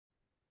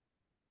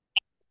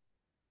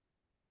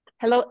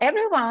Hello,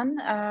 everyone.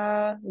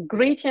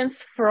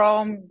 Greetings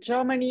from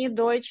Germany,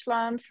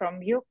 Deutschland,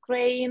 from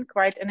Ukraine,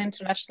 quite an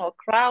international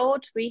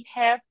crowd we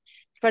have.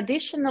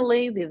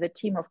 Traditionally, with a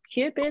team of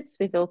Cupids,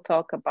 we will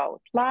talk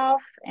about love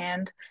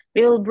and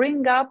we will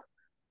bring up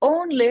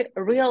only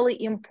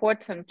really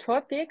important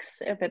topics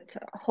that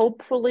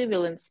hopefully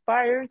will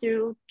inspire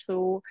you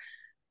to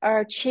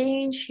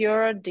change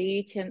your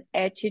dating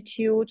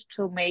attitude,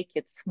 to make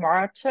it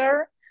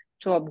smarter,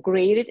 to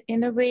upgrade it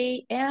in a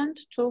way, and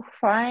to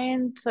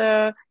find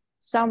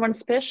someone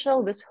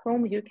special with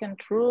whom you can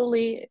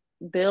truly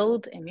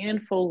build a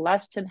meaningful,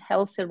 lasting,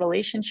 healthy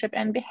relationship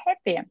and be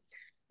happy.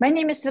 My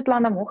name is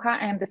Svetlana Mucha.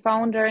 I am the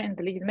founder and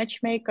the leading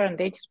matchmaker and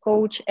dating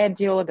coach at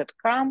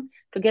Diolli.com.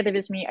 Together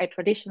with me, I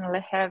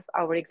traditionally have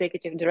our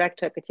executive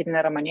director,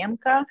 Katerina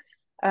Romanenko,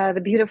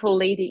 the beautiful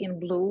lady in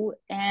blue,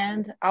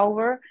 and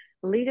our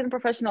leading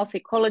professional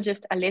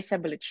psychologist,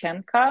 Olesya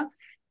Belichenko,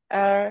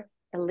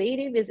 a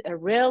lady with a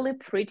really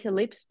pretty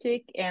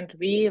lipstick and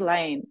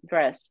V-line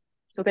dress,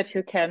 so that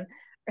you can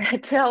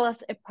tell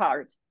us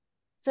apart.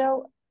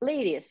 So,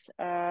 ladies,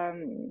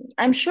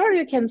 I'm sure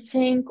you can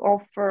think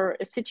of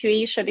a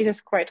situation. It is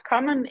quite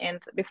common,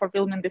 and before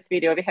filming this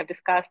video, we have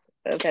discussed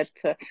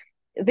that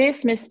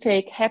this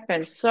mistake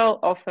happens so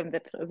often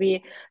that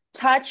we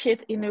touch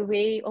it in a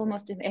way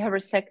almost in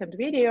every second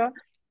video.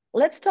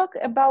 Let's talk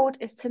about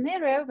a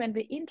scenario when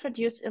we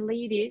introduce a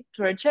lady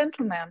to a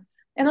gentleman,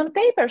 and on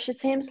paper she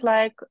seems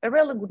like a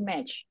really good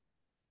match.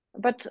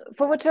 But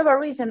for whatever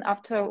reason,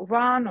 after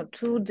 1 or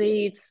 2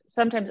 dates,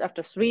 sometimes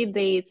after 3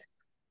 dates,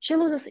 she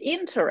loses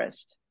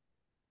interest.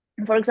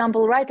 For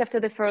example, right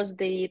after the first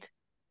date,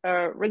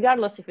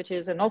 regardless if it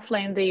is an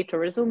offline date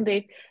or a Zoom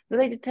date, the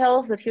lady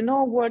tells that, you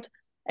know what,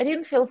 I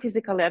didn't feel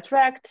physically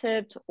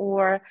attracted,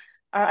 or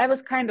I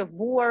was kind of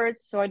bored,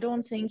 so I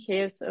don't think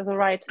he's the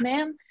right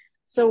man.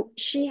 So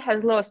she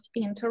has lost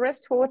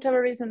interest for whatever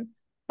reason,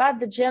 but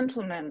the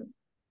gentleman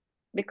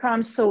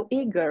becomes so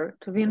eager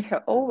to win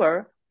her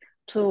over,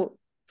 to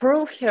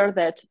prove her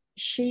that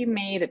she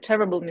made a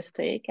terrible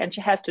mistake and she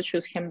has to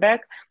choose him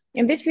back.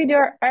 In this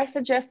video, I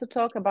suggest to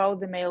talk about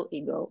the male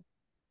ego.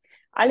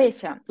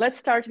 Olesya, let's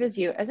start with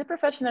you. As a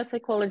professional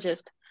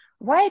psychologist,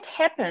 why it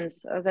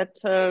happens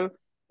that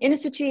in a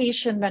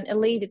situation when a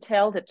lady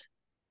tells that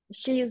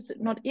she is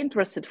not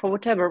interested for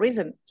whatever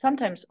reason,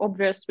 sometimes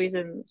obvious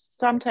reasons,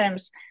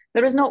 sometimes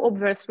there is no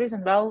obvious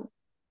reason. Well,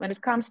 when it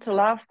comes to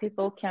love,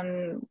 people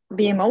can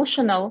be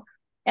emotional,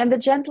 and the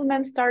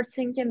gentleman starts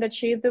thinking that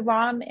she is the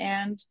one,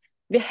 and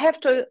we have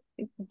to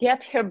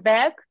get her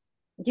back,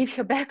 give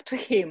her back to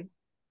him.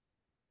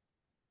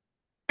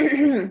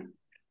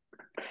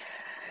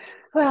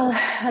 Well,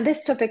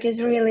 this topic is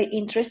really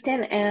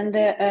interesting, and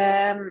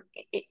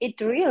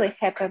it really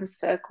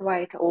happens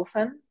quite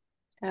often,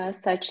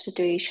 such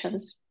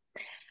situations.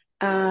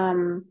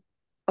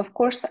 Of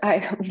course,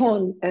 I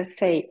won't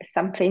say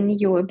something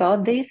new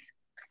about this.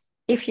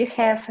 If you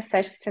have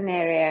such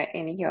scenario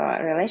in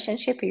your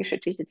relationship, you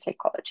should visit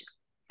psychologist,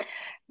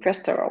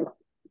 first of all.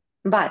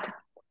 But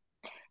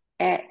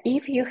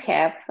if you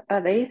have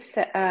this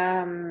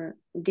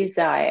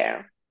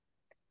desire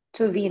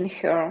to win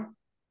her,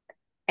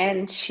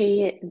 and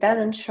she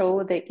doesn't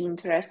show the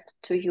interest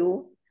to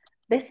you,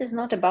 this is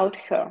not about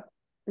her.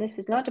 This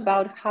is not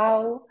about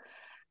how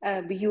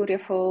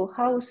beautiful,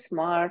 how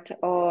smart,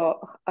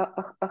 or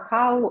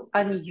how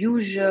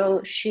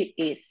unusual she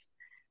is.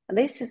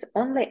 This is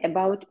only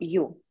about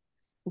you.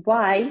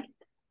 Why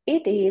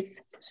it is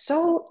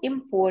so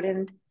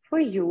important for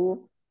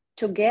you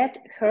to get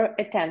her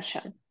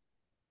attention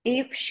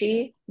if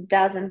she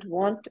doesn't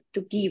want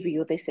to give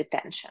you this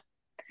attention.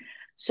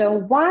 So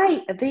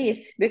why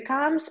this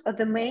becomes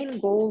the main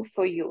goal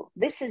for you?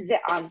 This is the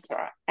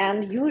answer.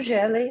 And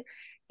usually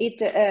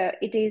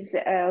it is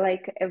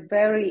like a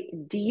very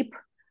deep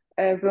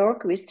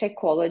work with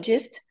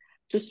psychologists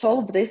to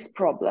solve this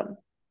problem.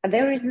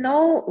 There is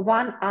no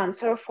one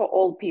answer for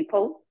all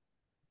people.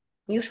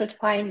 You should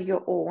find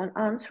your own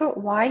answer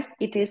why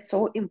it is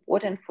so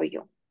important for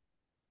you.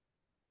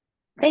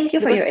 Thank you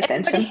for your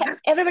attention.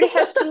 Everybody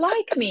has to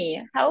like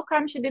me. How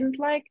come she didn't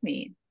like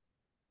me?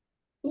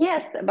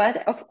 Yes,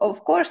 but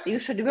of course you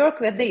should work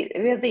with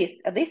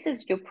this. This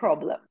is your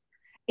problem.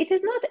 It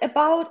is not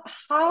about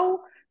how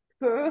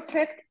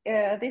perfect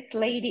this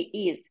lady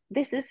is.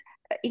 This is,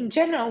 in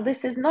general,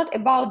 this is not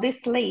about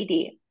this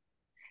lady.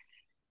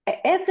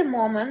 At the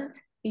moment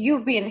you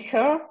win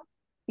her,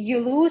 you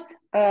lose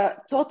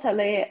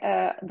totally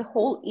the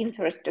whole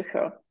interest to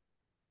her.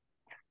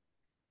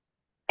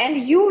 And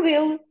you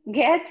will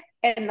get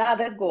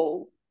another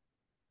goal.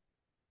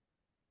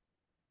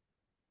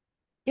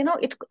 You know,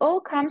 it all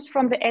comes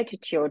from the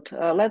attitude.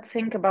 Let's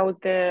think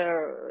about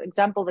the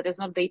example that is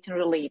not dating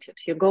related.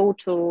 You go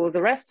to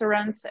the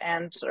restaurant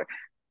and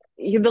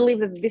you believe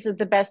that this is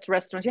the best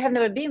restaurant. You have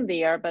never been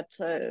there, but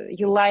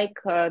you like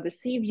the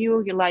sea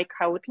view, you like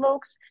how it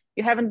looks.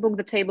 You haven't booked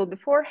the table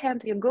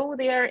beforehand. You go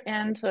there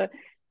and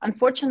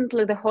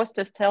unfortunately the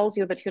hostess tells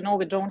you that, you know,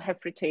 we don't have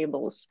free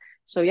tables.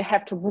 So you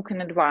have to book in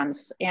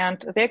advance.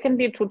 And there can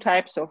be 2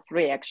 types of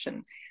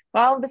reaction.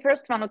 Well, the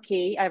first one,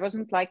 okay, I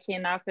wasn't lucky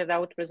enough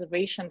without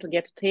reservation to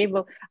get a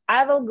table.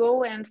 I will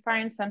go and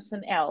find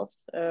something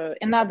else,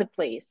 another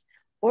place.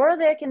 Or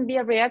there can be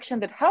a reaction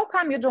that, how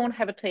come you don't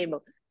have a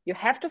table? You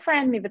have to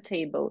find me the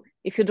table.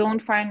 If you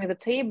don't find me the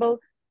table,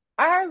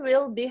 I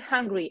will be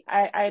hungry.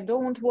 I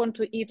don't want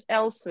to eat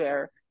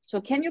elsewhere.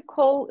 So can you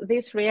call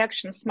this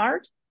reaction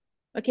smart?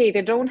 Okay,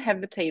 they don't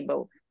have the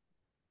table.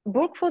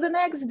 Book for the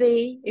next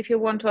day if you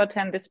want to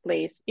attend this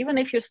place, even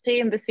if you stay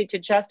in the city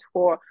just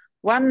for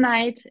one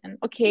night. And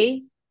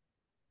okay,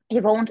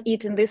 you won't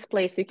eat in this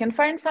place, you can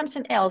find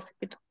something else.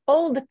 It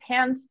all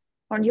depends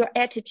on your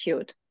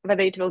attitude,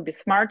 whether it will be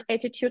smart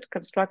attitude,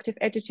 constructive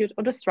attitude,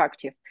 or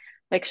destructive,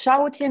 like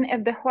shouting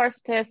at the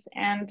hostess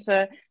and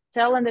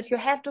telling that you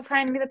have to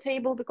find me the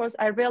table because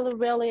I really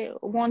really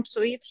want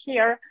to eat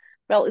here.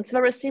 Well, it's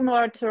very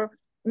similar to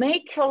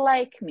make her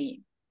like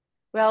me.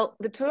 Well,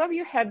 the two of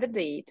you had the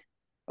date,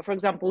 or for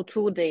example,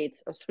 2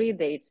 dates or 3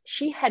 dates.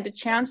 She had a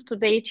chance to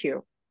date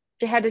you.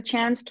 She had a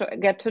chance to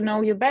get to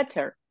know you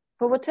better.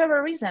 For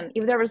whatever reason,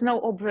 if there was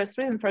no obvious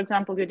reason, for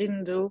example, you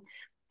didn't do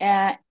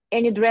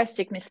any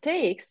drastic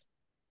mistakes,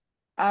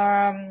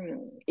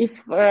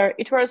 if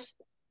it was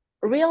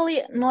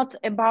really not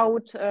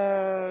about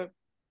the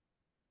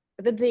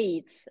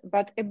dates,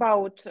 but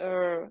about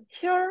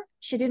her,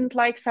 she didn't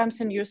like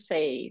something you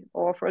say,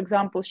 or for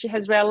example, she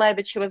has realized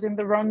that she was in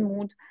the wrong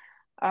mood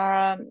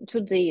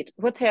to date,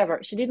 whatever.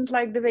 She didn't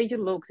like the way you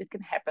look, it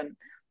can happen.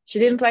 She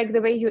didn't like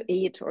the way you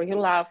eat or you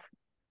laugh.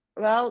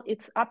 Well,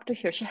 it's up to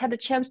her. She had a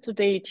chance to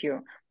date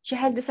you. She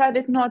has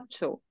decided not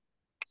to.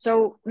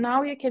 So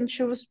now you can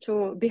choose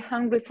to be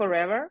hungry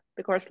forever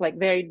because like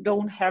they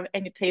don't have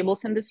any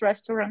tables in this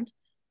restaurant.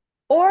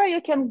 Or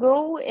you can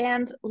go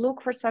and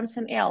look for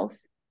something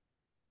else.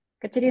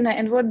 Katerina,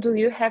 and what do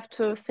you have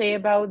to say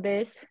about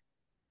this?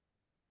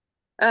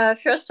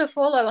 First of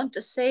all, I want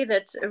to say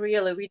that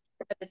really we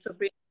decided to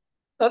bring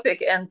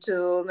topic and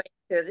to make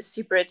the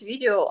separate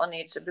video on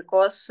it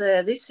because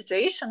this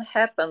situation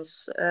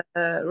happens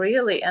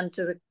really, and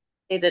to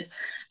say that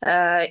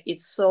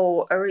it's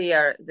so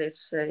rare,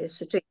 this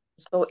situation.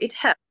 So it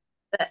happens,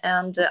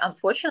 and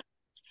unfortunately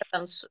it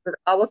happens with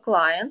our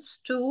clients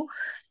too,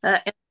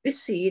 and we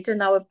see it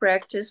in our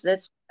practice.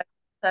 That's why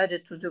I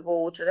decided to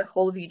devote the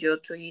whole video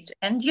to it.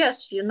 And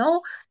yes,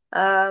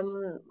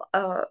 um,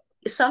 uh,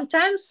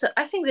 sometimes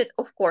I think that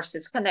of course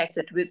it's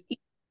connected with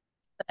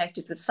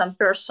some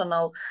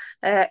personal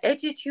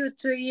attitude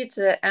to it.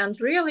 And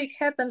really, it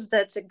happens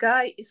that a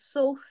guy is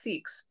so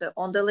fixed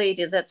on the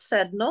lady that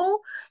said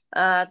no,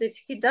 that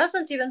he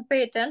doesn't even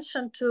pay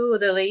attention to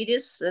the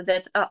ladies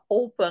that are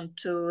open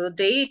to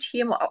date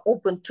him, are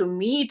open to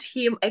meet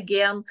him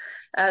again,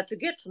 to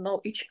get to know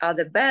each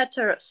other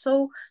better.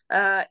 So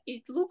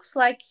it looks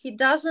like he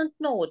doesn't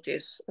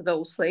notice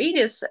those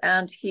ladies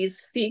and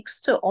he's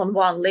fixed on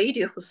one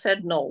lady who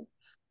said no.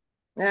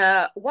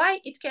 Why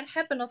it can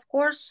happen, of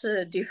course,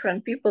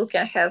 different people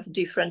can have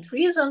different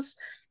reasons,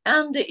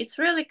 and it's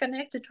really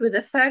connected with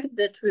the fact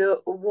that we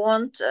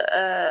want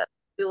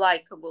be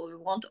likable. We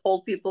want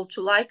all people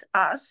to like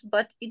us,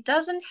 but it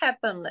doesn't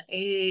happen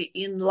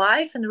in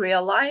life, in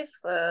real life,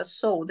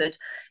 so that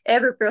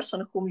every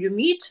person whom you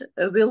meet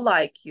will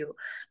like you.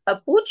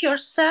 Put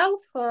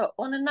yourself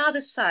on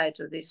another side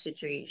of this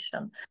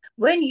situation.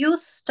 When you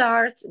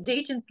start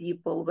dating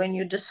people, when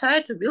you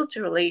decide to build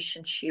a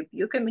relationship,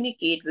 you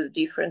communicate with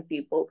different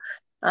people.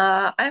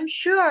 I'm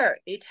sure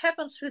it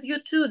happens with you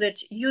too that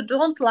you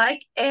don't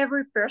like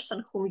every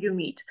person whom you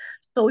meet.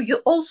 So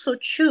you also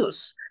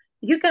choose.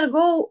 You can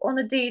go on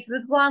a date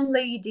with one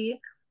lady,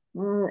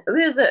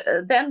 with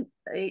then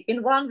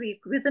in one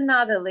week with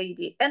another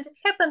lady, and it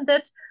happened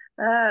that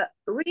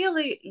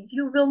really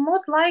you will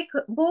not like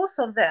both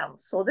of them.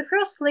 So the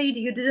first lady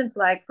you didn't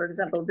like, for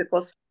example,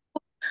 because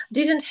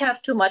didn't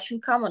have too much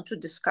in common to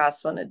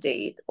discuss on a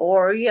date,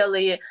 or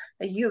really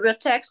you were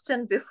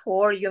texting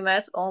before you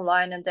met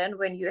online, and then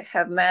when you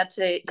have met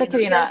in real.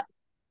 Katerina,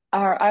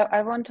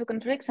 I want to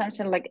contradict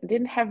something like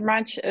didn't have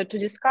much to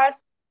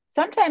discuss.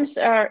 Sometimes,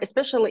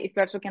 especially if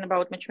we're talking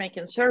about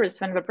matchmaking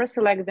service, when we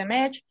pre-select the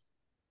match,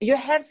 you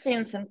have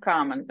things in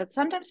common, but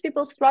sometimes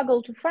people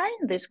struggle to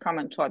find these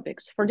common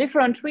topics for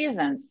different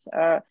reasons.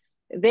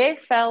 They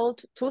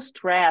felt too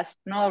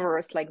stressed,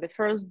 nervous, like the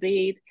first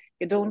date,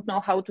 you don't know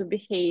how to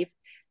behave.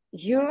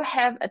 You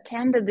have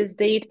attended this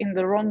date in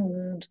the wrong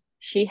mood.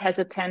 She has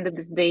attended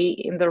this day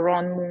in the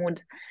wrong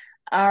mood.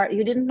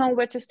 You didn't know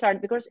where to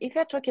start, because if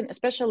you're talking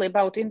especially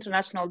about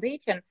international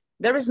dating,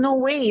 there is no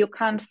way you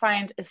can't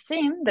find a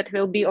thing that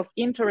will be of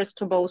interest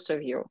to both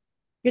of you.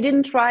 You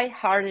didn't try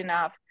hard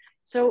enough.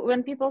 So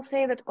when people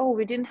say that, oh,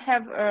 we didn't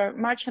have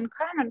much in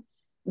common,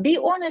 be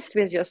honest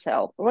with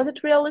yourself. Was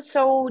it really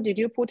so? Did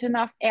you put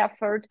enough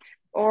effort?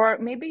 Or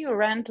maybe you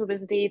ran to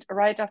this date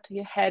right after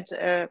you had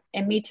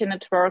a meeting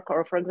at work,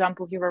 or for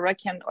example, you were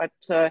working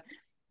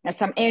at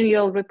some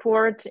annual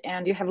report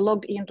and you have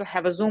logged in to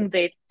have a Zoom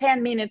date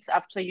 10 minutes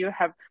after you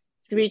have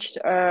switched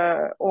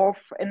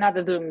off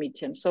another Zoom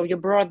meeting. So you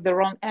brought the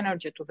wrong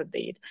energy to the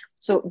date.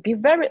 So be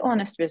very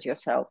honest with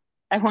yourself.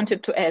 I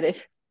wanted to add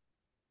it.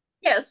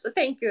 Yes,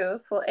 thank you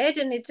for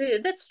adding it.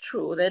 That's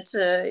true.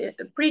 That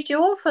pretty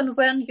often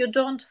when you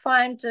don't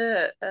find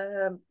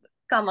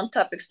common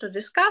topics to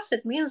discuss,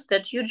 it means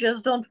that you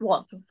just don't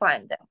want to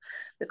find them.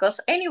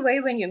 Because anyway,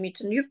 when you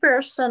meet a new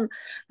person,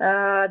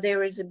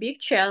 there is a big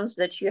chance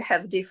that you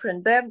have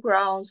different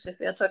backgrounds. If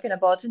you're talking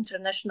about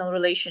international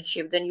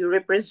relationship, then you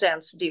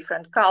represent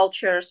different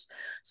cultures.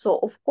 So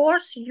of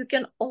course, you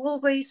can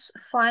always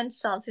find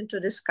something to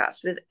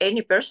discuss with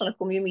any person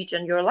whom you meet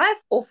in your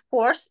life. Of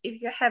course,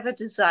 if you have a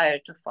desire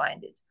to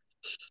find it.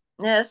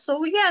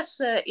 So yes,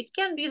 it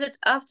can be that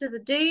after the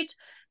date,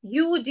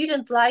 you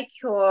didn't like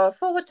her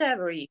for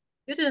whatever reason.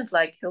 You didn't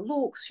like her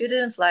looks. You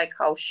didn't like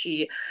how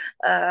she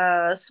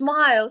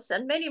smiles,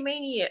 and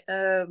many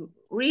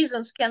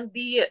reasons can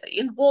be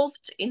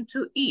involved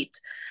into it.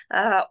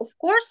 Of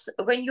course,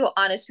 when you're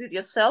honest with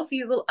yourself,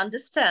 you will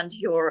understand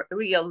your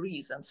real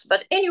reasons.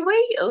 But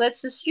anyway,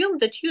 let's assume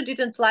that you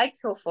didn't like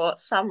her for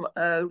some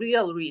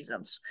real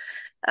reasons.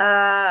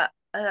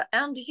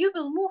 And you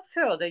will move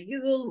further,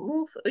 you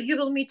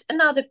will meet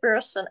another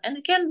person, and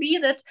it can be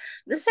that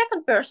the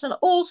second person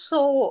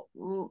also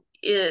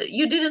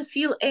you didn't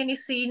feel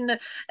anything,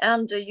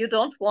 and you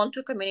don't want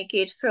to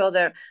communicate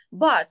further.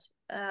 But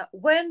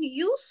when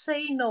you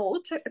say no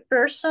to a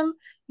person,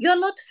 you're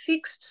not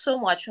fixed so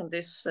much on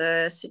this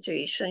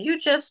situation. You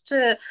just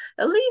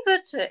leave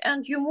it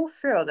and you move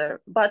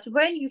further. But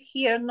when you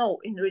hear no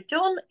in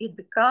return, it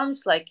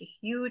becomes like a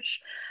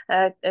huge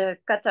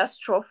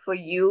catastrophe for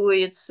you.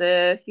 It's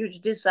a huge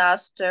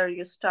disaster.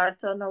 You start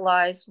to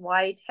analyze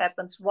why it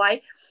happens,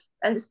 why,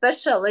 and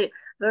especially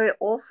very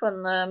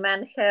often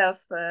men have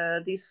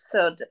this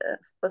thought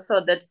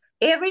that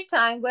every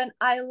time when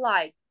I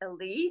like a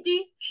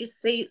lady, she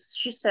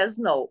says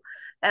no,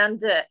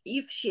 and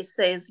if she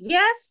says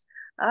yes,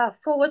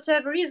 for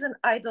whatever reason,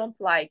 I don't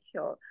like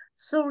her.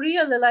 So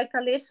really, like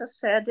Alessa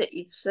said,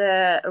 it's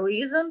a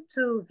reason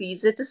to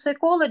visit a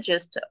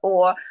psychologist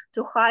or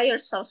to hire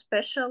some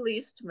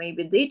specialist,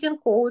 maybe dating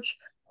coach,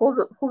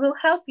 who will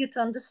help you to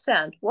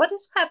understand what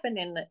is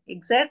happening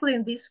exactly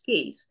in this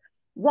case.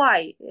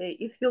 Why,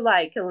 if you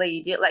like a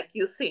lady, like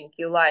you think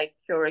you like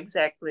her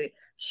exactly,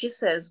 she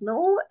says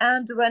no,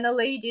 and when a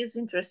lady is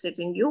interested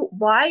in you,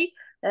 why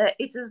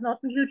it is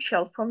not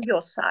mutual from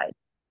your side.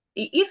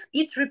 If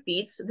it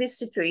repeats this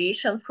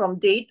situation from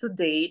date to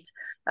date,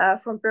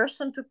 from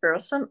person to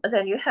person,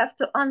 then you have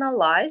to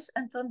analyze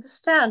and to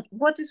understand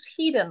what is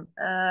hidden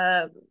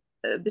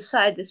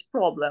beside this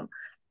problem,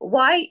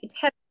 why it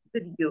happened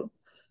with you.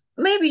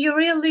 Maybe you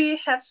really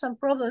have some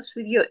problems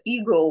with your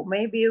ego.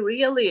 Maybe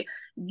really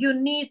you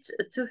need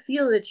to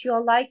feel that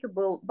you're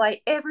likable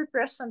by every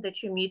person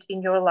that you meet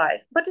in your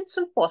life. But it's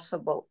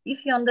impossible.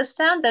 If you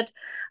understand that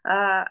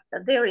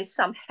there is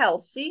some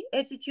healthy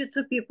attitude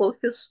to people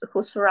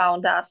who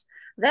surround us,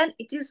 then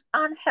it is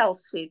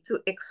unhealthy to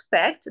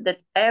expect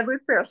that every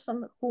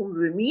person whom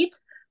we meet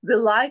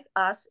will like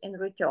us in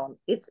return.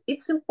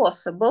 It's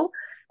impossible.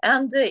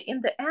 And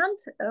in the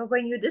end,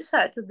 when you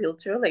decide to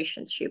build a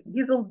relationship,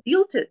 you will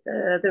build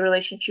the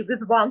relationship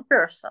with one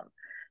person.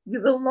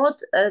 You will not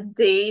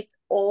date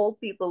all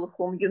people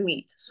whom you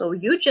meet. So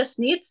you just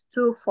need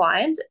to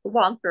find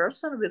one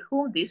person with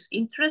whom this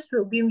interest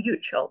will be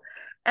mutual.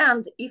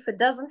 And if it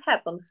doesn't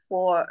happen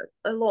for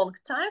a long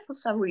time for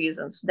some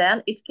reasons,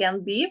 then it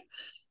can be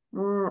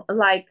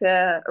like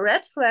a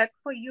red flag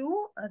for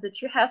you,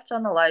 that you have to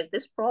analyze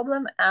this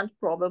problem and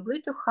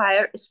probably to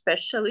hire a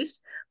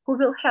specialist who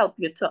will help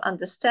you to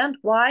understand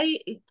why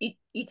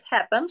it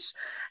happens,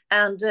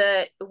 and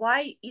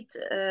why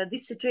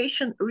this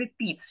situation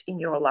repeats in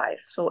your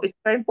life. So it's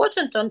very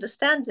important to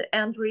understand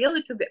and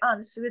really to be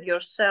honest with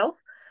yourself,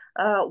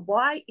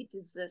 why it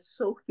is a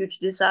so huge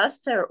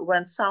disaster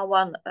when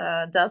someone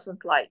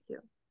doesn't like you.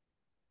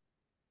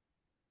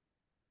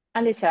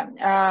 Alisa,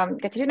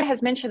 Katerina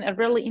has mentioned a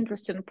really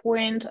interesting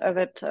point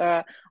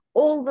that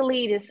all the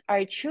ladies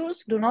I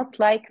choose do not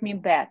like me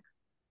back.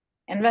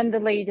 And when the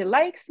lady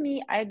likes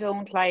me, I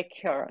don't like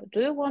her.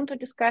 Do you want to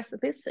discuss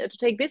this, to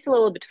take this a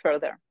little bit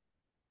further?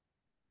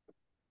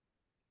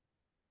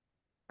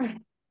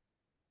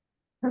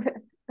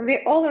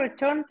 We all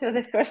return to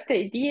the first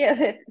idea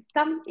that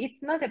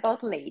it's not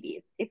about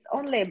ladies. It's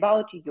only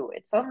about you.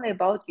 It's only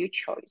about your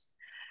choice.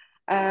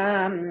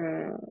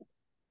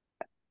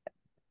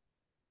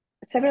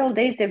 Several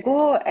days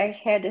ago, I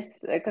had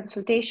a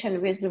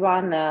consultation with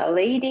one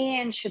lady,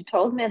 and she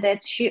told me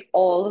that she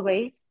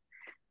always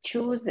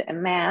choose a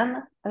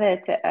man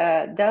that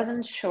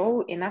doesn't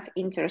show enough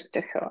interest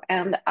to her.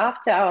 And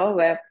after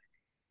our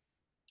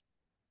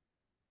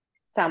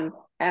some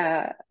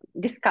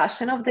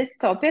discussion of this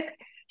topic,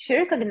 she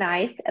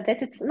recognized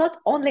that it's not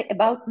only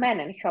about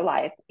men in her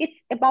life,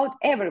 it's about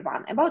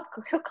everyone, about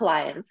her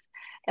clients,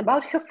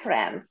 about her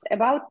friends,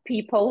 about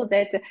people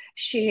that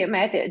she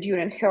met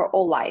during her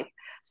whole life.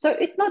 So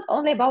it's not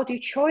only about your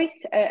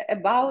choice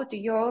about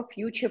your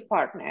future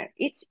partner.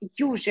 It's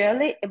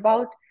usually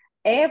about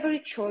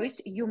every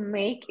choice you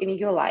make in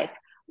your life.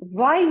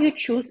 Why you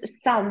choose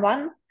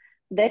someone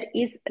that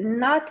is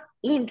not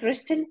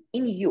interested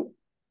in you?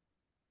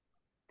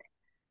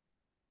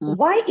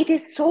 why it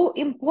is so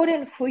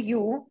important for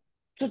you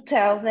to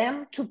tell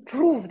them, to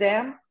prove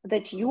them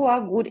that you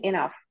are good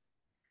enough.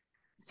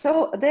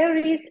 So there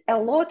is a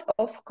lot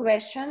of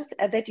questions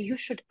that you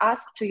should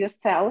ask to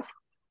yourself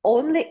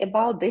only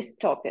about this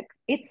topic.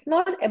 It's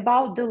not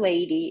about the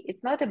lady.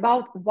 It's not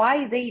about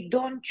why they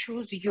don't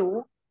choose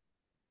you.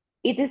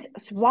 It is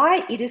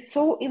why it is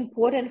so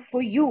important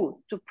for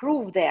you to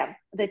prove them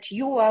that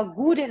you are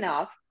good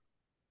enough,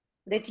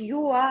 that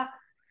you are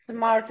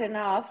smart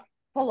enough,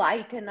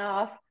 polite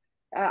enough,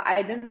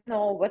 I don't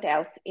know what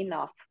else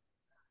enough.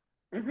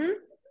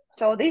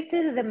 So this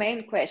is the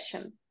main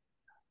question.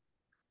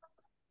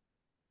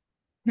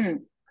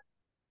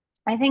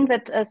 I think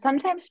that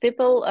sometimes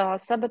people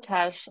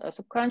sabotage,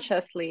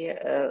 subconsciously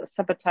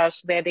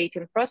sabotage their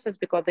dating process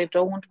because they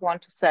don't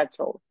want to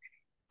settle.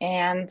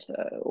 And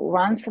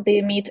once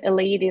they meet a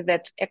lady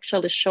that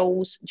actually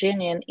shows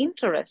genuine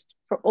interest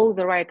for all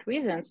the right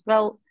reasons,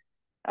 well,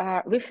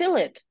 we feel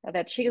it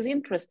that she is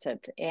interested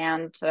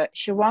and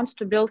she wants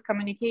to build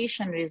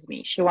communication with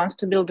me. She wants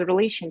to build a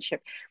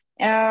relationship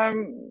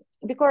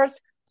because,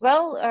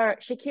 well,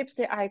 she keeps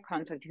the eye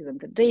contact during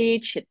the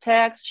date. She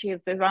texts. She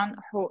is the one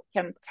who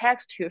can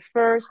text you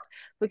first,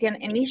 who can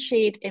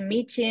initiate a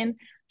meeting.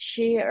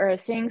 She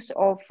thinks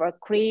of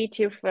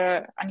creative,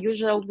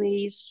 unusual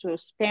ways to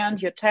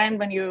spend your time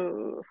when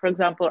you, for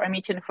example, are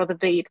meeting for the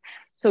date.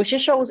 So she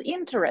shows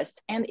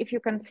interest. And if you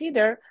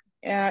consider,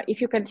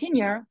 if you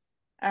continue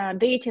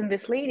dating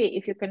this lady,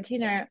 if you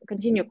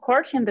continue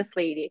courting this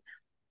lady,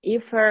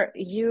 if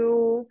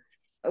you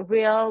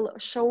will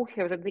show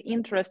her that the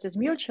interest is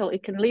mutual,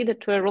 it can lead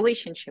to a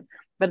relationship.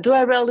 But do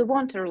I really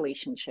want a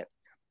relationship?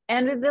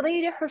 And with the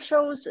lady who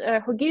shows,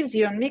 who gives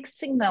you mixed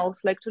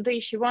signals, like today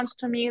she wants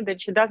to meet, then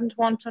she doesn't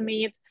want to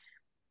meet.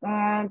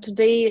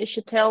 Today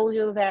she tells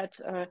you that,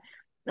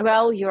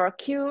 well, you are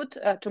cute.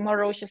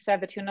 Tomorrow she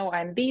said that, you know,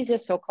 I'm busy,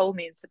 so call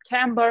me in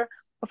September.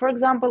 For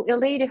example, a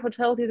lady who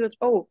tells you that,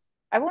 oh,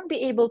 I won't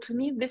be able to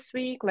meet this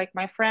week. Like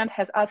my friend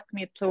has asked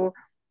me to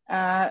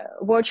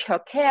watch her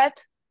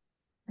cat.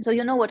 So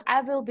you know what,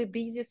 I will be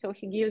busy. So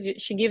she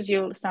gives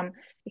you some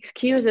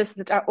excuses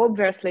that are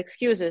obviously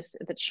excuses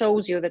that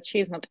shows you that she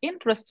is not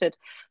interested.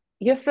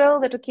 You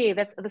feel that, okay,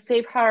 that's the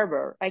safe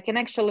harbor. I can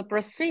actually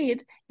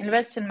proceed,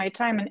 investing my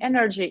time and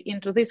energy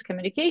into this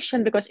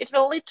communication because it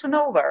will lead to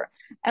nowhere.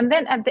 And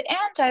then at the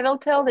end, I will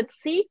tell that,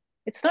 see,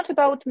 it's not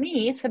about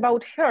me, it's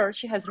about her.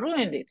 She has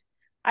ruined it.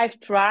 I've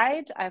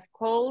tried, I've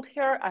called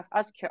her, I've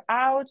asked her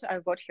out,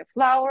 I've bought her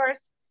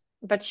flowers,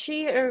 but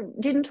she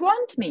didn't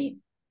want me.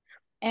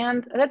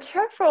 And that's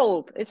her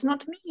fault. It's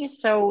not me.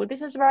 So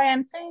this is why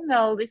I'm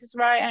single. This is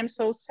why I'm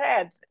so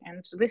sad.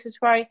 And this is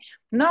why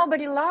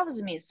nobody loves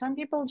me. Some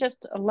people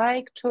just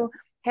like to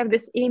have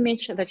this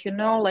image that, you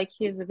know, like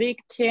he's a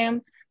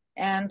victim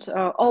and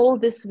all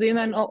these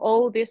women or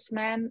all these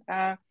men,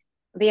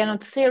 they are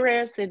not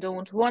serious. They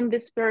don't want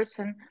this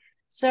person.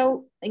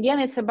 So again,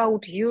 it's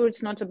about you.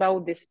 It's not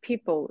about these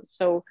people.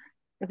 So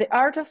the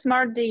art of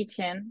smart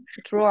dating,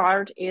 true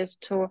art, is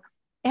to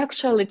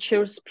actually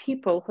choose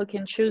people who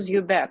can choose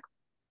you back,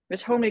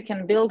 with whom you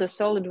can build a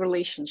solid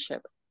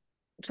relationship,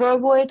 to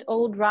avoid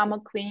all drama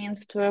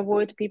queens, to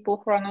avoid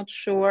people who are not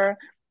sure,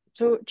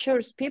 to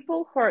choose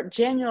people who are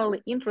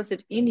genuinely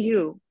interested in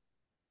you,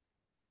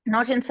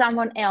 not in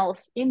someone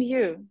else, in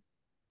you.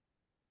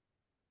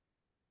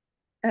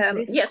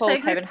 This is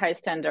called having high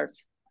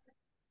standards.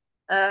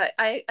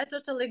 I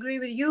totally agree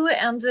with you,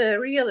 and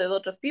really a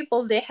lot of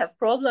people, they have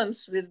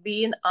problems with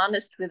being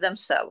honest with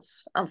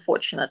themselves,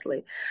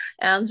 unfortunately.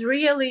 And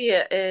really,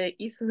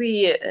 if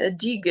we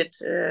dig it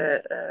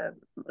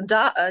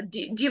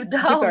deep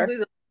down, we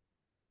will,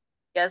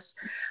 yes,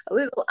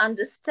 we will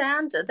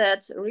understand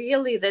that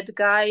really that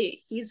guy,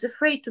 he's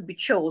afraid to be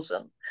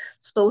chosen.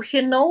 So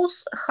he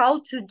knows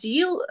how to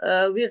deal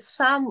with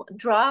some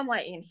drama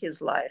in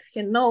his life.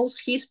 He knows,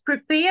 he's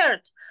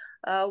prepared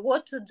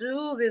what to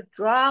do with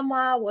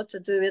drama, what to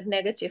do with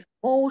negative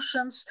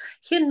emotions.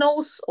 He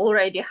knows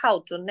already how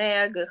to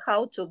nag,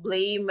 how to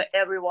blame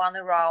everyone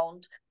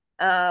around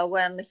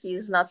when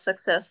he's not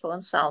successful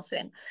in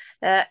something.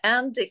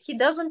 And he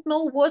doesn't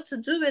know what to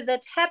do with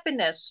that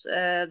happiness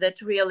that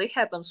really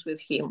happens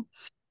with him.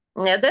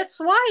 That's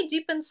why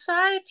deep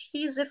inside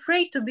he's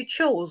afraid to be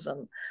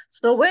chosen.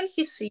 So when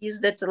he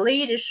sees that a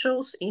lady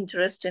shows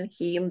interest in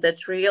him,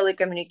 that really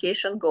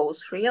communication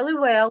goes really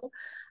well,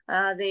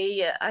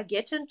 they are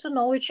getting to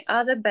know each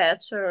other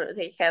better.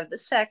 They have the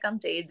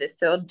second date, the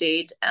third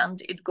date,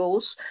 and it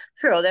goes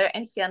further.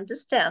 And he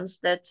understands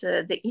that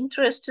the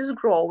interest is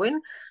growing.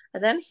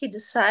 And then he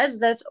decides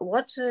that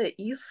what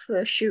if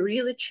she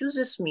really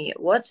chooses me?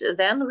 What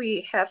then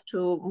we have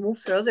to move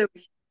further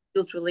with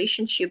build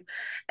relationship.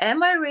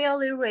 Am I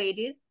really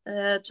ready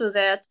to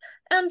that?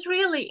 And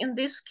really, in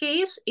this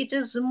case, it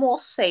is more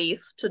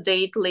safe to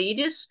date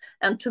ladies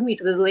and to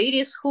meet with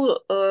ladies who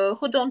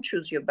don't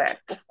choose you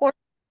back. Of course,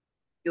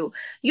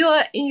 you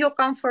are in your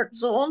comfort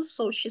zone,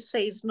 so she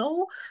says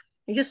no.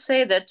 you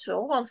say that,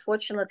 oh,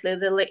 unfortunately,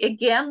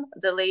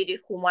 the lady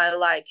whom I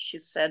like, she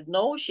said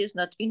no, she's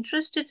not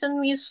interested in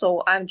me,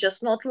 so I'm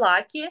just not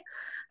lucky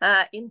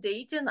in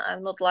dating.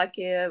 I'm not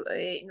lucky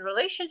in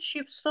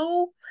relationships,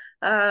 so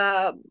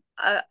I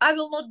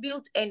will not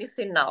build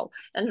anything now.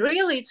 And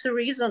really, it's a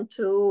reason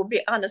to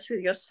be honest with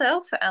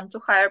yourself and to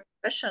hire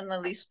a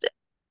professionalist.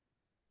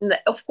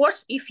 Of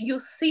course, if you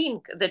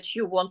think that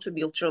you want to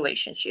build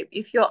relationship,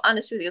 if you're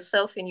honest with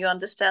yourself and you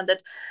understand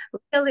that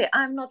really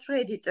I'm not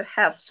ready to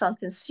have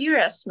something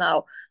serious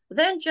now,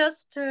 then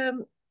just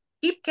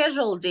keep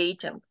casual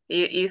dating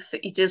if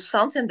it is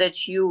something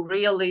that you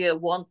really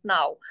want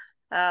now.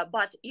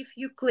 But if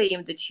you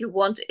claim that you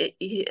want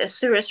a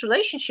serious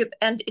relationship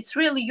and it's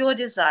really your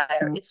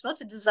desire, it's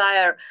not a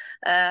desire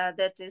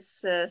that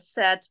is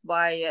set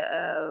by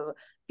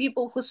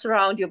people who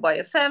surround you, by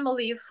your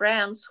family,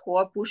 friends who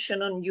are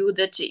pushing on you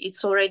that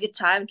it's already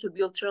time to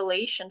build a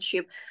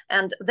relationship,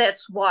 and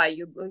that's why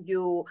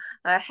you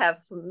have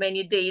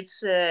many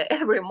dates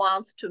every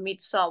month to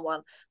meet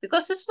someone,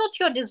 because it's not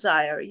your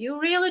desire. You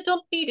really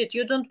don't need it.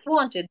 You don't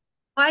want it.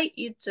 Why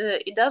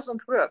it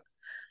doesn't work?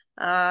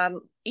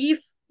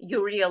 If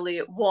you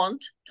really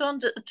want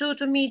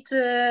to meet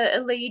a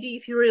lady,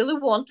 if you really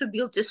want to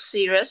build a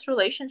serious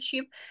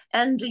relationship,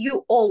 and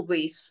you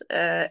always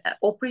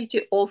or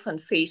pretty often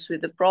face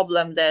with the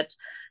problem that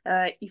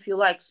if you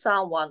like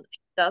someone she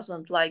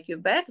doesn't like you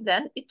back,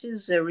 then it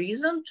is a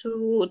reason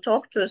to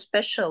talk to a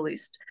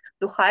specialist,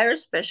 to hire a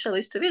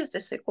specialist, to visit a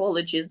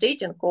psychologist,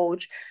 dating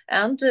coach,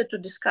 and to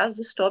discuss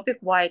this topic,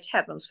 why it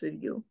happens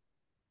with you.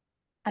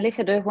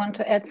 Alicia, do you want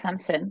to add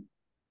something?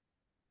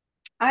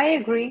 I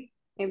agree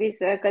with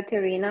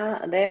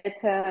Katerina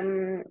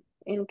that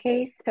in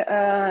case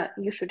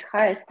you should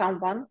hire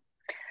someone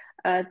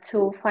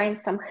to find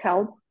some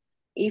help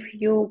if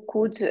you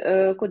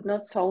could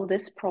not solve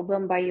this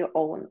problem by your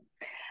own.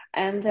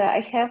 And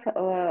I have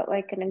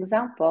like an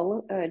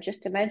example.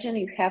 Just imagine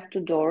you have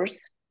two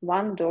doors.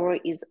 One door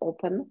is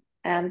open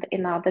and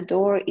another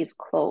door is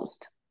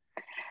closed.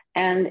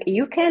 And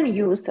you can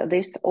use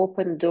this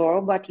open door,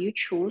 but you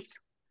choose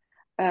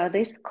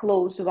this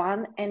closed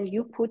one and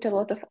you put a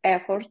lot of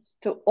effort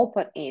to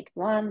open it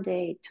 1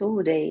 day,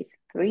 2 days,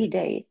 3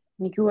 days.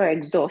 You are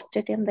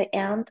exhausted in the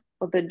end,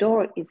 but the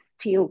door is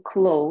still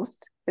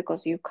closed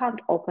because you can't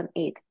open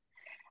it.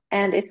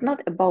 And it's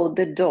not about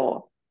the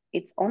door,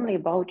 it's only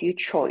about your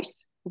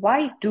choice.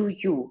 Why do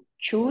you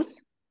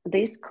choose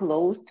this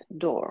closed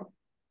door?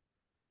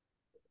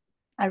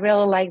 I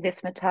really like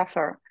this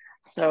metaphor.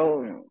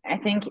 So I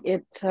think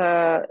it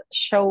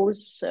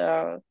shows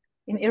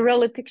in a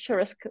really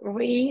picturesque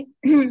way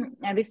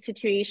this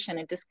situation.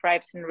 It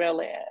describes in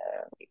really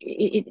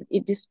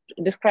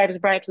describes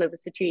brightly the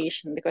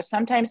situation, because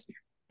sometimes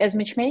as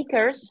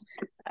matchmakers,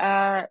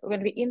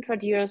 when we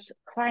introduce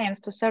clients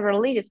to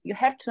several ladies, you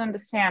have to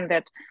understand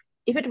that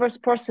if it was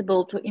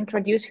possible to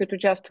introduce you to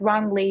just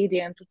one lady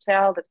and to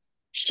tell that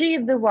she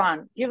is the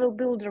one, you will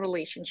build a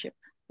relationship,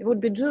 you would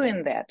be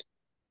doing that.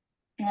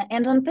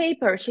 And on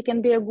paper, she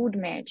can be a good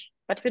match,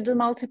 but we do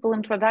multiple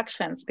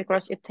introductions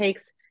because it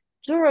takes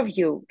two of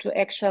you to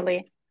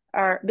actually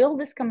build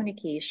this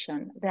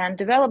communication, then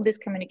develop this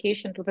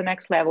communication to the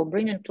next level,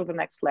 bring it to the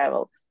next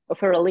level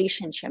of a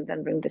relationship,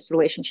 then bring this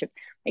relationship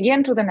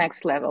again to the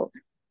next level.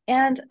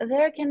 And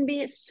there can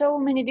be so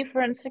many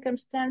different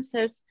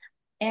circumstances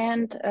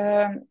and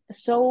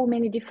so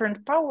many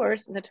different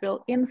powers that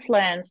will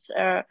influence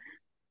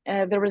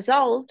the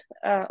result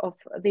of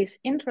this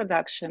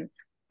introduction.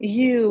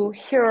 You,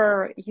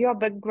 your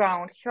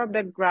background, her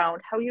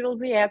background, how you will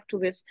react to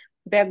this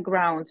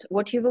backgrounds,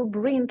 what you will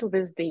bring to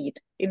this date,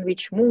 in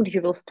which mood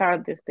you will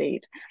start this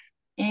date.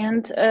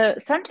 And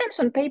sometimes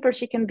on paper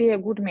she can be a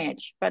good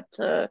match, but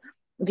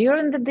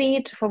during the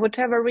date, for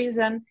whatever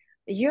reason,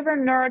 you were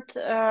not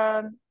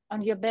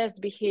on your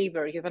best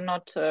behavior, you were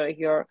not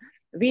your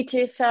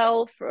witty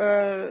self,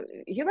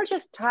 you were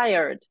just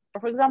tired.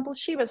 For example,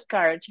 she was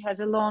tired, she has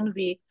a long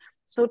week,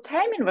 so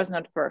timing was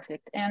not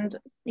perfect. And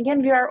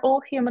again, we are all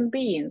human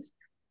beings.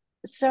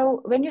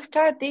 So when you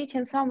start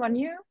dating someone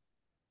new,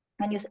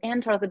 when you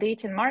enter the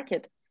dating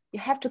market, you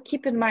have to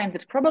keep in mind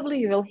that probably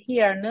you will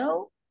hear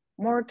no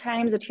more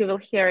times that you will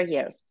hear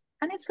yes.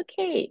 And it's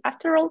okay.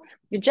 After all,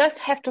 you just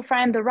have to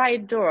find the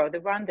right door,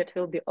 the one that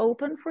will be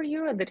open for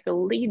you and that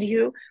will lead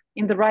you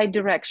in the right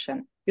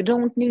direction. You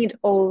don't need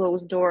all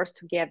those doors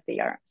to get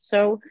there.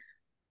 So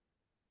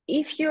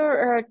if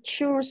you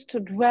choose to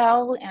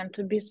dwell and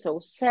to be so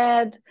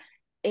sad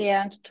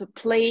and to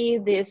play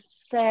this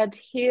sad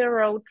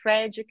hero,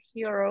 tragic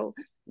hero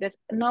that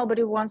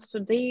nobody wants to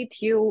date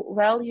you,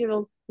 well, you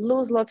will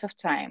lose lots of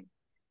time,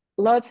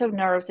 lots of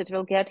nerves. It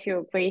will get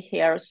you gray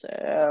hairs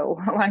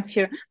once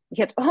you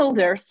get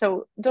older.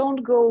 So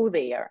don't go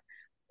there.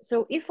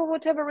 So if for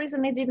whatever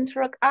reason it didn't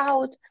work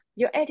out,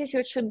 your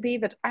attitude should be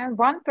that I'm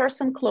one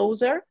person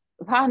closer,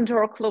 one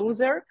door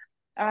closer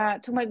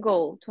to my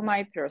goal, to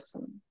my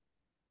person.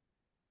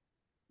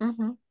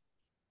 Mm-hmm.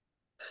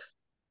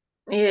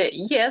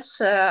 Yes,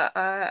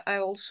 I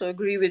also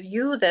agree with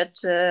you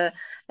that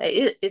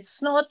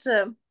it's not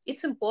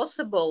it's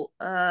impossible.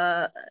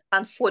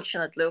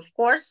 Unfortunately, of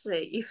course,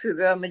 if we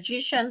were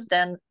magicians,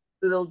 then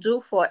we will do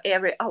for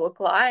every our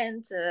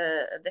client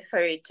the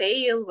fairy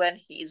tale when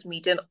he is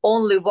meeting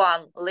only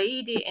one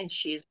lady and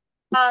she's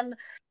one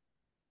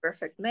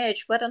perfect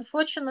match. But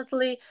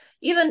unfortunately,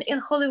 even in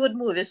Hollywood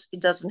movies, it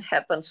doesn't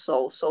happen.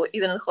 So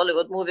even in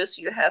Hollywood movies,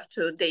 you have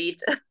to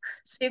date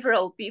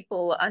several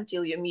people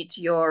until you meet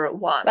your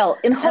one. Well,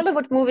 in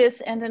Hollywood movies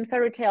and in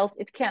fairy tales,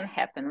 it can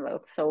happen.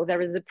 Well, so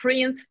there is a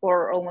prince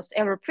for almost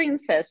every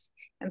princess,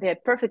 and they are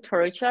perfect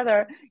for each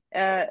other.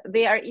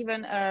 They are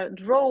even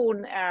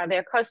drawn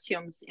their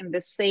costumes in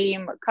the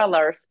same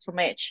colors to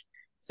match.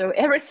 So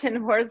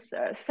everything was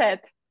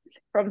set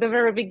from the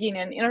very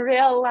beginning. In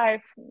real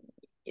life,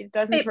 it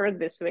doesn't work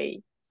this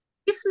way.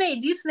 Disney,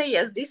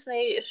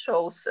 Disney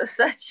shows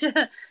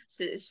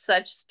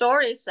such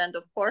stories, and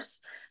of course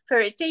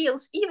fairy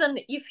tales. Even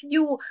if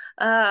you,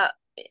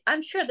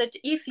 I'm sure that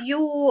if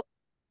you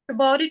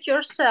about it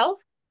yourself,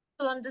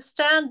 you'll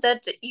understand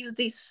that if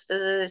this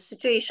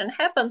situation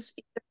happens,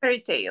 it's a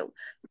fairy tale.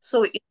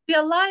 So in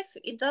real life,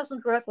 it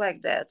doesn't work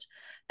like that,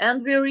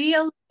 and we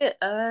really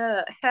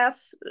have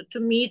to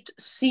meet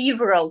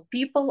several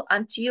people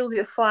until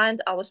we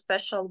find our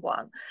special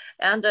one,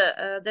 and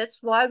that's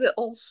why we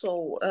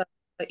also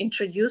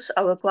introduce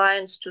our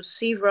clients to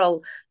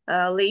several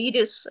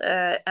ladies,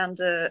 and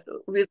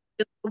with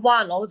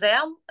one of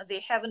them, they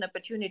have an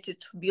opportunity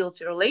to build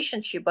a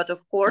relationship. But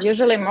of course,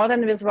 usually more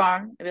than with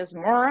one, with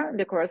more,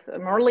 because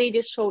more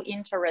ladies show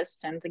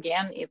interest. And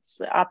again,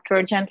 it's up to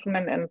a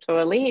gentleman and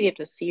to a lady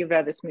to see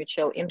where this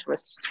mutual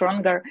interest is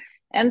stronger.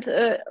 And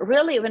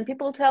really, when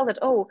people tell that,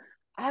 oh,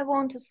 I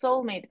want a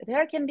soulmate,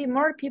 there can be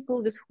more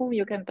people with whom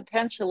you can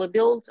potentially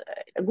build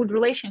a good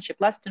relationship,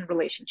 lasting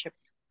relationship,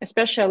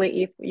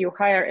 especially if you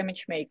hire a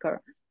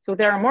matchmaker. So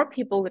there are more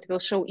people that will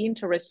show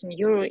interest in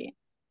you.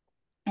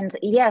 And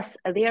yes,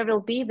 there will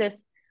be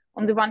this,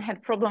 on the one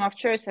hand, problem of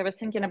choice. I was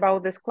thinking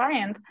about this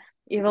client.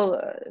 You will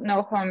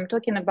know who I'm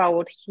talking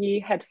about. He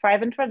had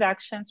 5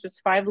 introductions with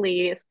 5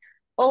 ladies.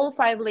 All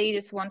 5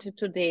 ladies wanted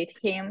to date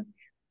him,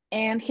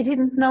 and he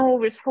didn't know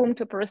with whom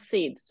to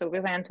proceed. So he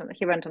went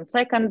on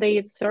second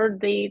dates, third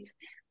dates,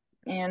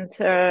 and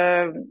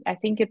I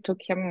think it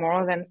took him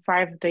more than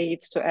 5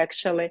 dates to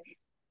actually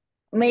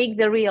make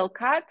the real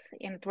cut,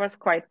 and it was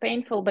quite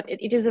painful, but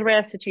it is a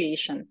rare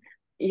situation.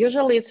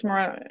 Usually it's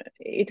more,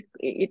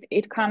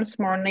 it comes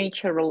more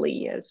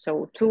naturally.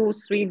 So 2,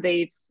 3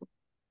 dates,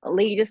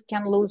 ladies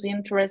can lose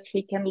interest,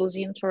 he can lose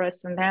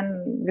interest, and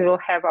then we will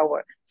have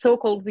our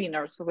so-called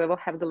winner. So we will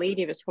have the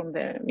lady with whom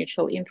the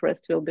mutual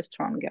interest will be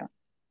stronger.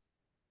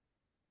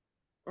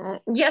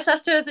 Yes,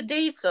 after the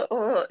dates,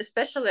 or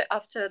especially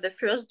after the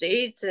first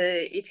date,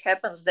 it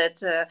happens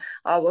that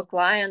our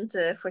client,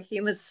 for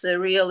him, it's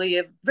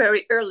really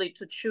very early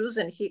to choose,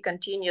 and he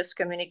continues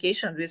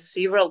communication with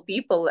several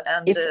people.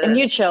 And it's a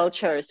mutual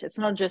choice. It's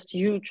not just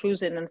you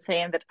choosing and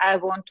saying that I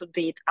want to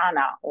date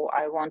Anna or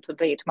I want to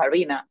date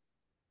Marina.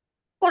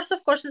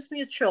 Of course, it's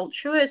mutual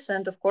choice,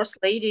 and of course,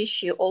 ladies,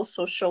 she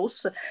also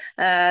shows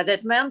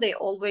that men, they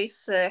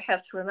always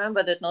have to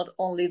remember that not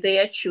only they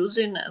are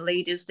choosing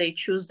ladies, they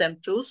choose them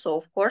too. So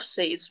of course,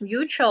 it's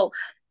mutual.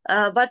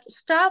 But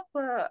stop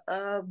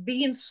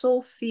being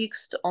so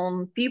fixed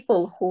on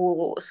people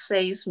who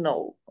says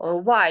no.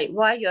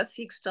 Why you are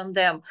fixed on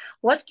them?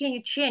 What can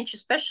you change?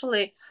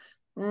 Especially,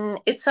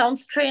 it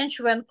sounds strange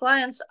when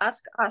clients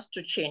ask us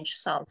to change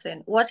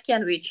something. What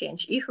can we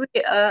change? If we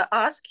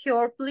ask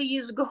her,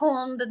 please go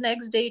on the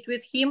next date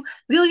with him,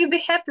 will you be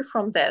happy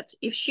from that?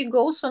 If she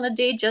goes on a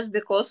date just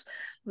because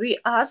we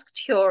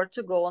asked her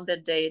to go on the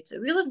date,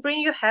 will it bring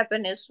you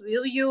happiness?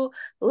 Will you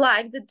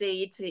like the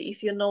date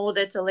if you know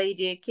that a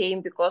lady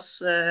came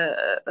because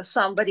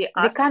somebody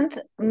asked? We can't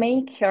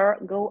make her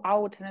go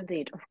out on a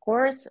date. Of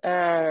course,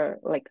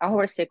 like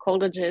our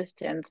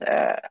psychologist and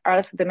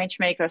us, the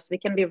matchmakers, we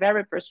can be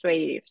very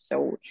persuasive.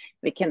 So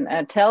we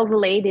can tell the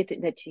lady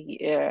that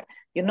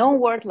you know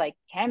what, like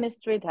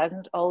chemistry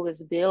doesn't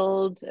always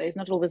is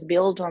not always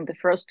built on the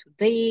first 2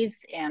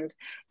 dates, and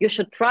you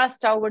should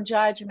trust our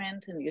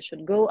judgment, and you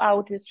should go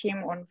out with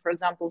him on, for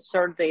example,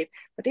 3rd date.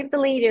 But if the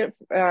lady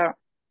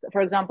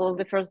for example,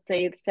 the first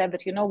date said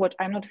that, you know what,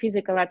 I'm not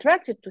physically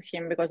attracted to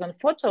him because on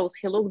photos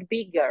he looked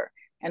bigger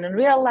and in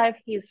real life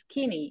he's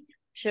skinny,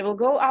 she will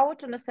go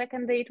out on a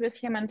 2nd date with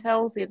him and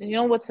tells it, you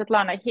know what,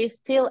 Svetlana, he's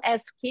still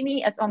as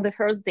skinny as on the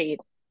first date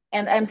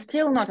and I'm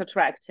still not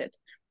attracted.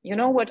 You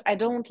know what, I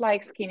don't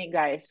like skinny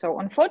guys. So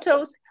on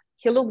photos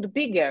he looked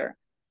bigger,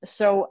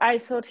 so I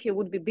thought he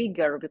would be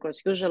bigger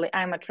because usually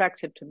I'm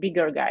attracted to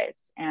bigger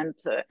guys. And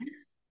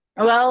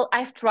well,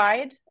 I've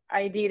tried.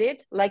 I did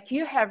it like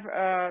you have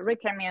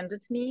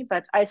recommended me,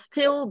 but I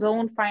still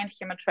don't find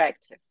him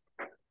attractive.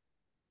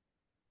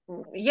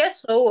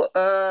 Yes, so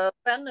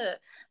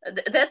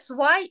that's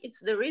why it's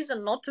the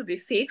reason not to be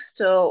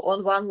fixed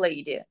on one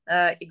lady,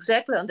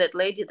 exactly on that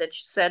lady that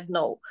said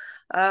no.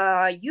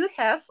 You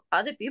have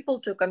other people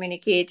to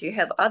communicate, you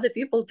have other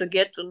people to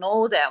get to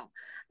know them.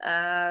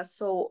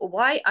 So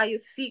why are you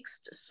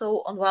fixed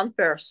so on one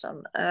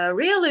person?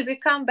 Really, we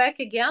come back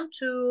again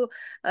to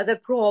the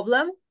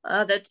problem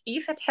that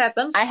if it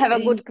happens... I have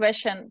a good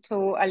question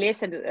to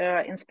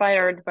Alessia,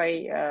 inspired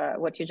by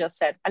what you just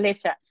said.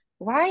 Alessia,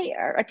 why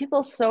are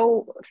people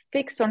so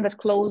fixed on that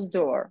closed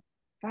door?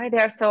 Why they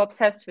are so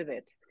obsessed with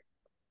it?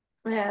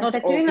 Not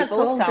all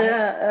people,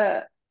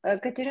 some.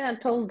 Katerina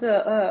told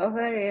a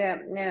very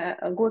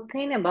good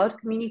thing about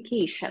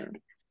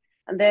communication,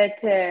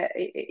 that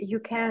you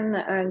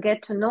can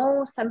get to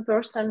know some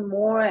person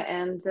more,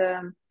 and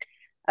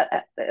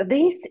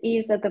this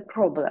is the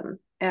problem.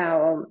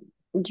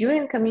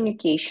 During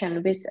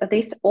communication with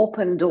this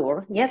open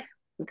door, yes,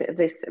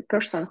 this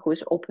person who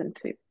is open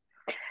to you,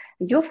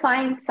 you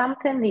find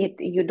something that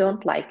you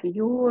don't like.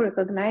 You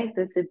recognize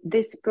that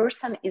this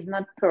person is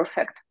not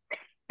perfect,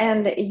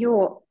 and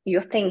you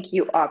think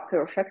you are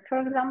perfect, for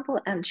example,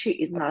 and she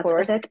is not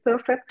that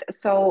perfect.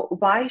 So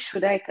why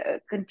should I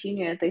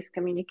continue this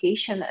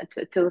communication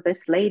to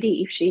this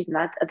lady if she is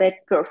not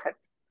that perfect?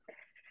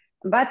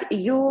 But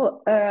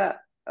you,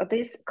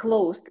 this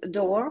closed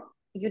door,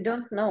 you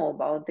don't know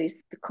about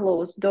this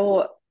closed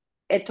door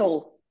at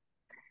all.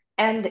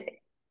 And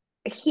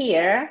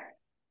here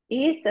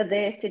is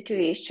the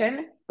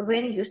situation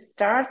when you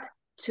start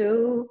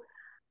to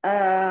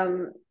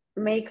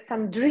make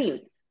some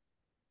dreams,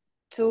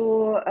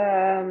 to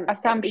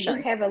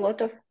assumptions. You have a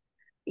lot of,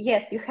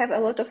 yes, you have a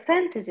lot of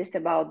fantasies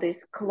about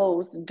this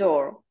closed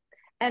door,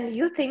 and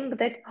you think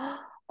that,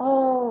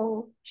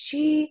 oh,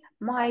 she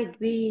might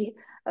be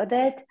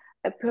that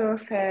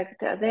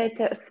perfect,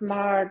 that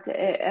smart,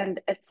 and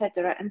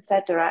etc.,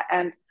 etc.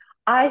 And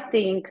I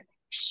think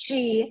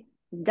she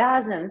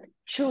doesn't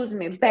choose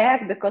me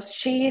back because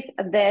she is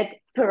that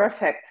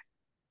perfect.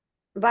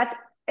 But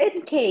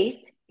in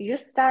case you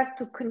start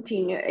to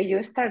continue,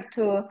 you start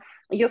to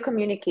your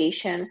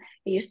communication,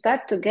 you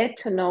start to get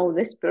to know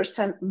this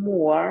person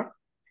more,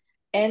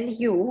 and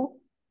you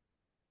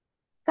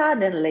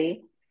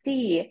suddenly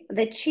see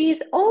that she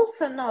is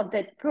also not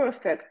that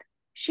perfect.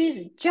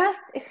 She's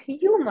just a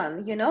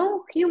human, you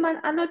know. Humans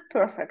are not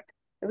perfect.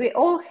 We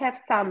all have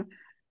some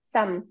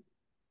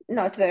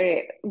not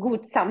very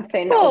good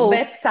something or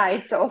bad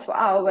sides of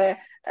our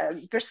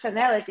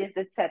personalities,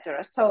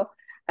 etc. So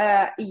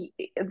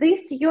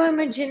this, your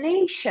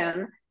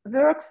imagination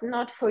works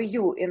not for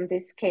you in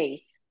this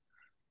case.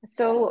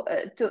 So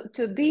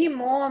to be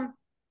more,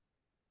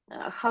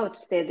 how to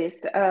say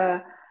this,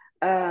 more,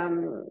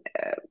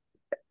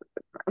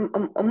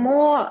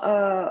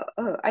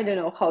 I don't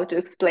know how to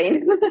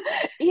explain.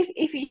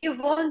 If you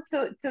want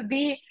to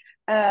be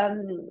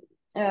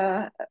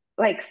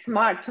like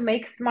smart, to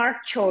make smart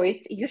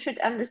choice, you should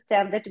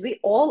understand that we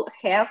all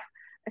have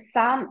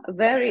some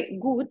very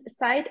good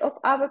side of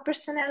our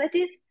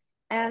personalities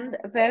and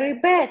very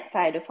bad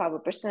side of our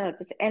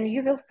personalities, and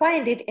you will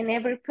find it in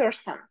every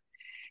person.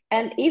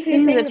 And if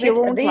you think that you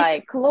won't this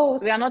like,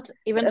 close, we are not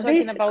even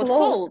talking about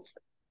faults,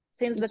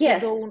 things that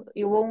yes,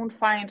 you won't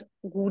find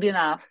good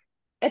enough,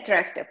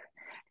 attractive.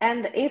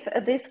 And if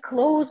this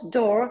closed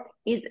door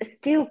is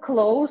still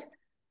closed,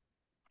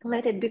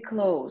 let it be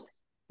closed.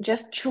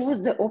 Just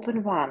choose the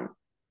open one.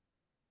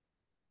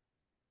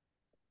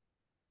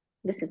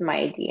 This is my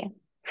idea.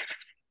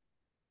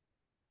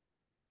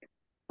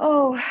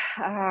 Oh,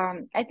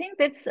 I think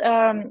that's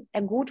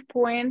a good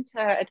point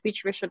at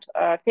which we should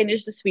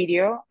finish this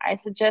video. I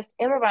suggest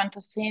everyone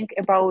to think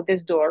about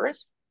these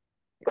doors,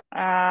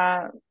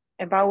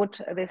 about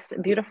this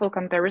beautiful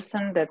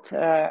comparison that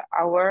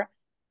our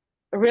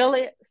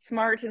really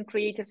smart and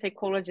creative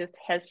psychologist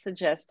has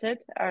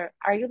suggested.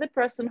 Are you the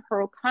person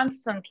who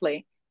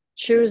constantly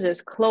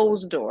chooses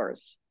closed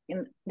doors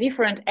in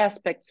different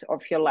aspects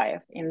of your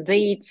life, in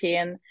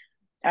dating,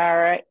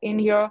 in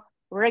your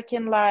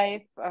working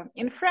life,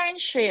 in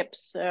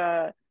friendships?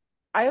 Are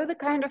you the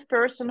kind of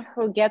person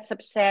who gets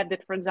upset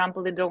that, for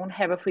example, they don't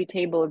have a free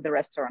table at the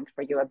restaurant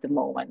for you at the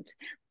moment,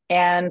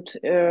 and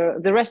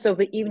the rest of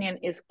the evening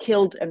is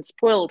killed and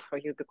spoiled for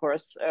you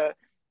because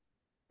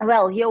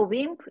well, your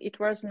whim, it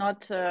was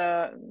not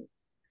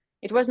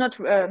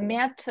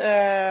met,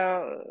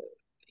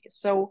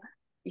 so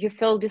you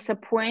feel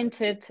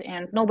disappointed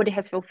and nobody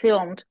has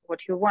fulfilled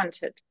what you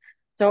wanted?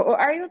 So, or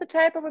are you the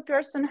type of a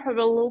person who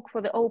will look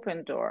for the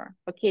open door?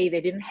 Okay,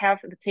 they didn't have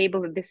the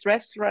table at this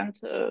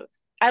restaurant,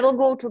 I will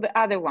go to the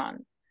other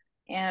one,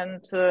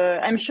 and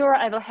I'm sure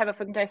I will have a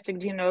fantastic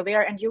dinner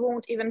there, and you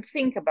won't even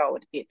think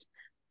about it.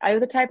 Are you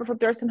the type of a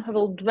person who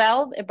will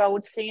dwell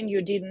about saying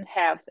you didn't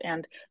have,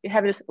 and you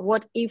have this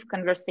what if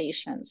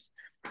conversations?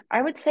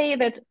 I would say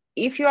that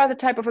if you are the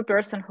type of a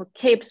person who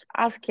keeps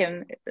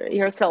asking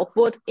yourself,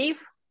 what if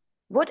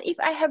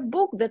I have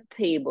booked the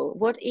table?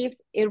 What if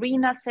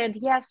Irina said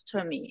yes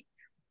to me?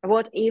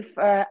 What if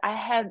I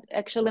had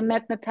actually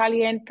met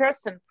Natalia in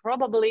person?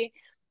 Probably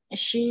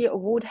she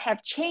would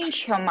have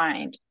changed her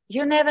mind.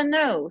 You never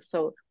know.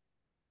 So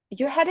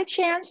you had a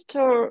chance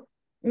to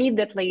meet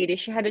that lady.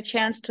 She had a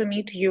chance to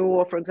meet you,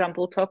 or for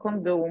example, talk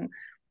on Zoom.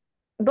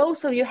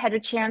 Both of you had a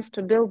chance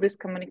to build this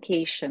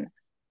communication.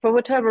 For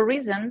whatever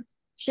reason,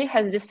 she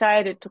has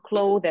decided to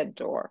close that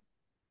door.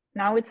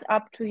 Now it's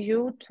up to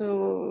you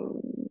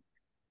to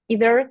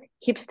either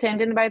keep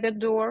standing by the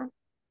door,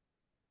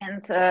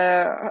 and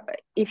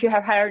if you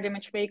have hired a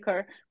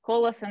matchmaker,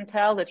 call us and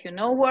tell that, you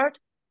know what,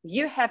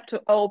 you have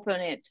to open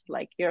it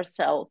like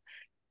yourself.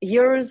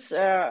 Yours,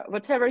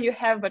 whatever you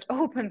have, but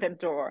open the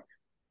door.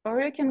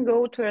 Or you can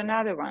go to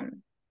another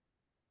one.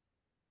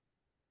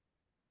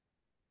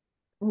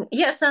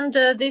 Yes, and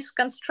this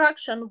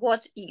construction,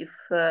 what if,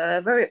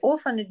 very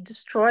often it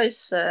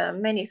destroys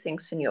many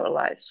things in your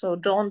life. So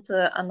don't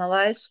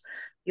analyze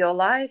your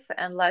life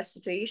and life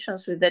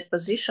situations with that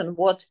position,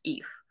 what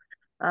if?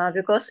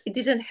 Because it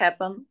didn't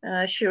happen.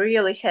 She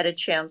really had a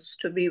chance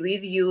to be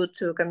with you,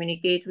 to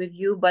communicate with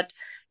you, but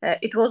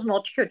it was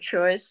not her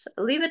choice.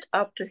 Leave it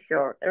up to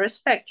her.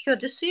 Respect her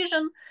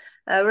decision,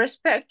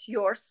 respect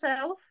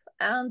yourself,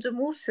 and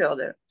move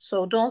further.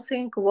 So don't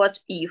think what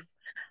if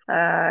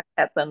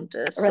happened.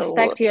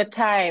 Respect your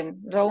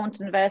time. Don't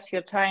invest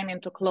your time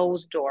into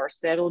closed doors.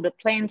 There will be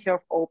plenty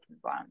of open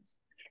ones.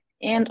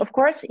 And of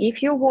course,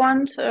 if you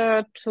want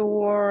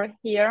to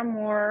hear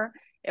more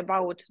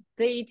about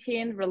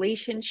dating,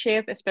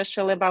 relationship,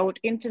 especially about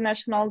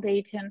international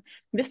dating,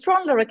 we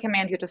strongly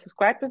recommend you to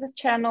subscribe to this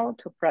channel,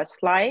 to press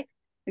like.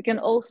 You can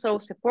also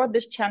support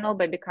this channel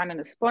by becoming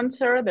a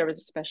sponsor. There is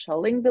a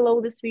special link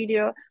below this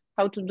video,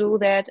 how to do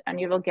that, and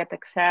you will get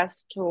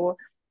access to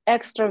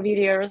extra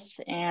videos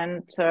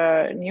and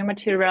new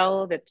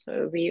material that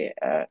we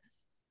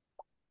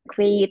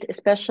create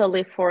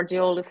especially for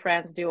Diolli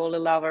friends, Diolli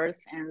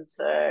lovers, and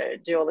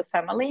Diolli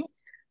family.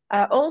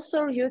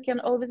 Also, you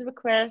can always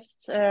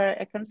request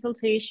a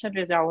consultation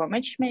with our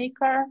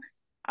matchmaker.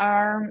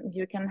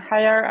 You can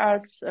hire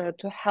us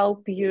to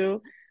help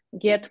you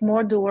get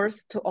more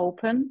doors to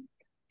open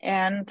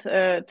and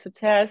to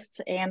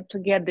test and to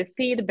get the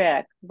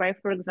feedback. By,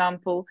 for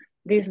example,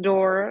 this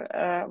door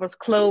was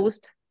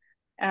closed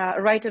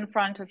right in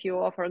front of you,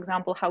 or for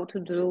example, how to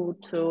do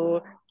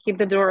to keep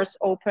the doors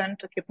open,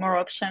 to keep more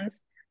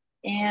options.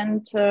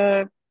 And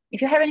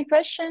if you have any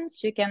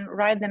questions, you can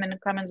write them in the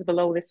comments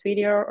below this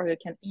video, or you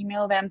can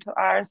email them to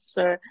us.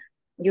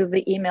 Use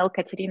the email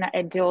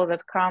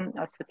Katerina@Diolli.com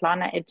or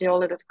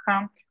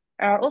Svetlana@Diolli.com.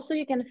 Also,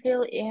 you can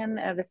fill in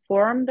the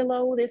form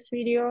below this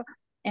video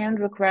and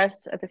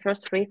request the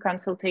first free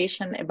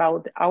consultation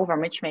about our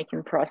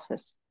matchmaking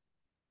process.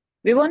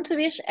 We want to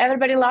wish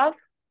everybody love.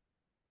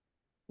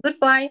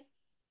 Goodbye.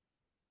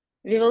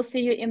 We will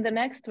see you in the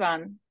next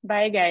one.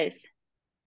 Bye, guys.